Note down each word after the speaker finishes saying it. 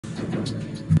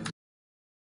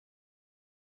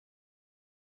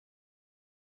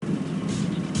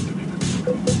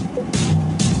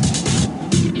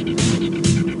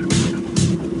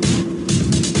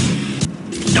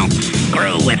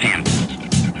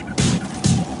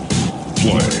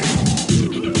Play.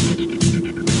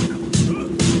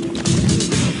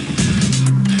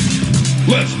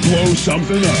 Let's blow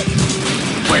something up.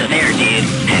 We're there, dude.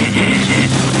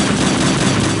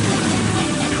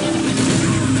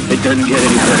 It doesn't get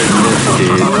any better than this,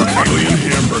 dude. Alien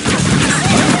hamburger.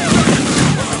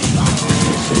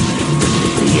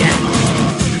 Yeah.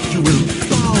 You will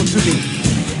bow to me.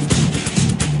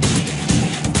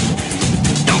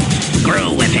 Don't screw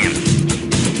with him.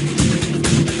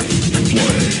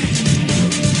 Play.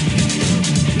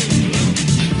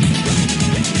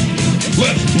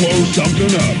 Let's blow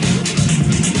something up.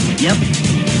 Yep.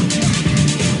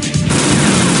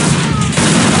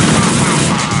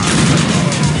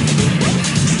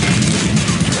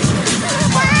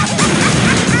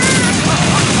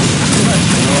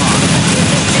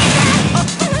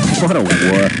 What a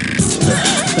war.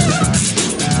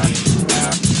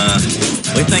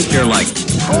 We think you're like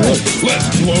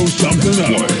Let's blow something up.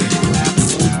 Play.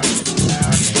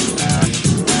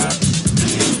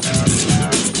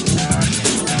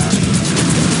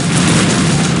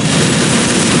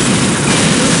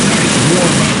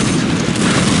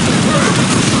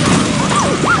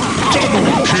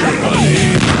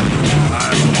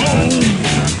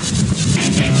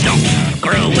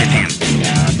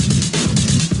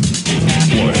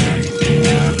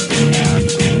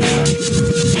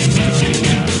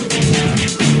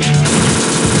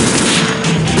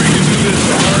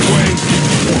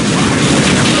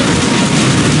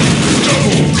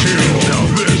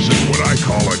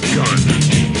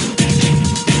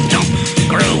 don't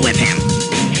screw with him.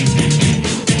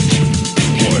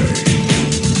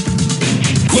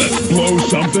 Blow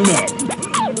something up.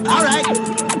 All right.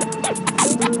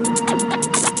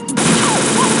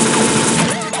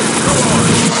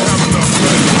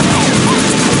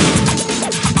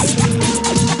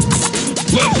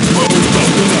 Let's blow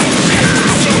something up.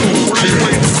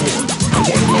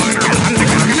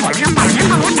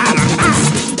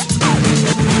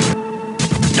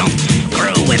 Don't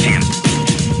screw with him.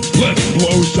 Let's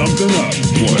blow something up.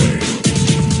 Play.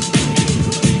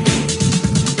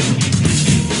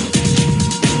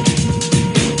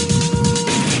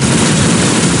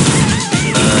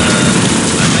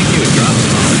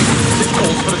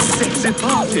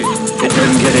 It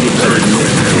doesn't get any better than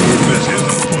this.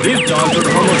 These dogs are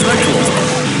homosexual.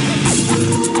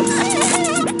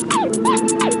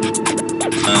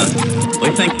 We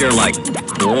think you're like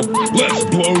cool. Let's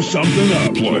blow something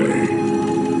up. Play.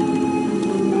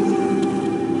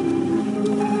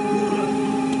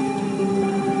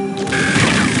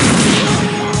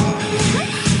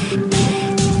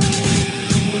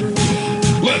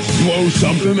 Let's blow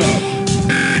something up.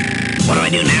 What do I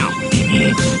do now?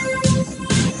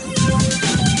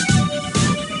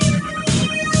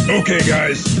 Okay,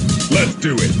 guys, let's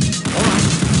do it.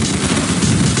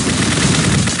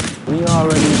 We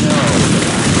already know.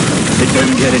 It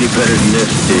doesn't get any better than this,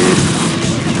 dude.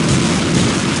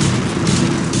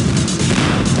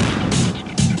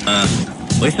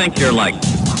 We think you're like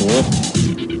cool.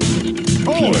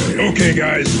 Play. Okay,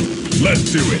 guys,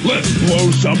 let's do it. Let's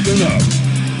blow something up.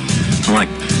 Like,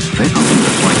 say something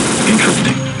that's like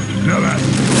interesting. Now that.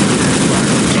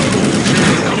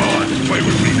 Come on, play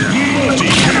with me now.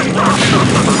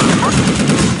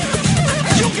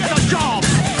 You get a job.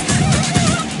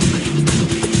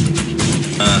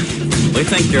 We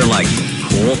think you're like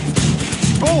cool.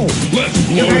 Oh, Let's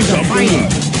blow something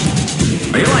up.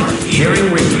 Are you like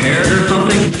hearing repaired or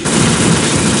something?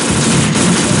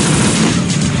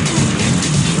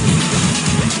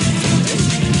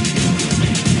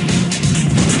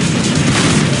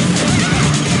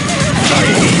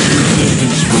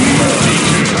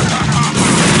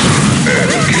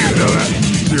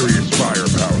 Serious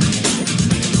firepower.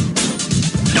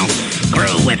 Don't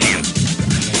screw with him.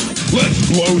 Let's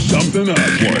blow something up.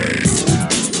 Play.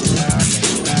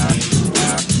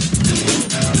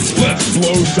 Let's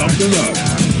blow something up.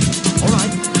 all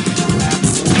right.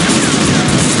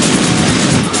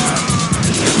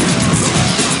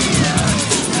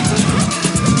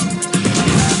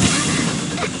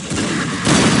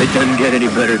 It doesn't get any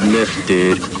better than this,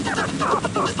 dude.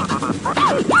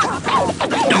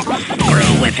 Don't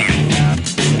screw with him.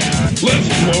 Let's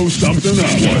blow something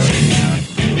up.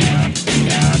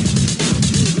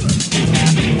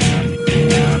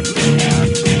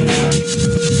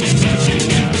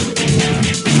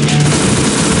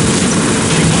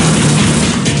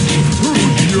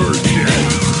 You're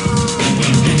dead.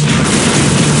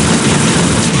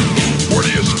 What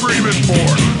are you screaming for?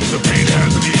 The pain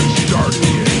hasn't even started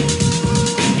yet.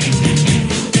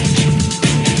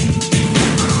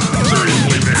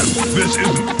 Seriously, man, this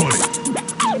isn't funny.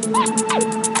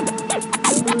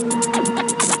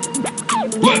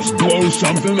 blow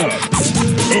something up.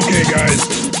 Okay, guys,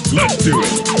 let's do it.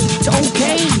 It's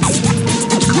okay.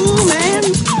 It's cool, man.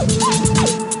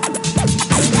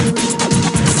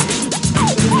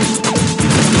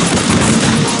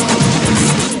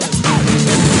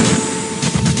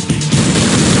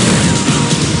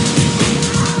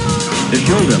 They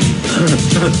killed him.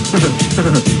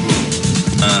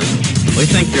 We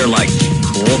think you're like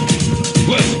cool.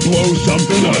 Let's blow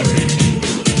something up.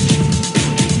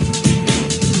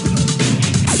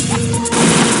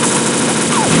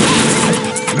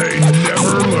 They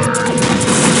never learn.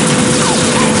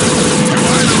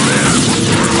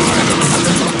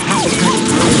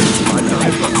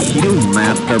 You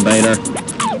masturbator.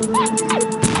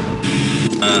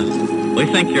 We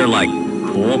think you're like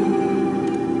cool.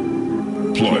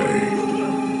 Play.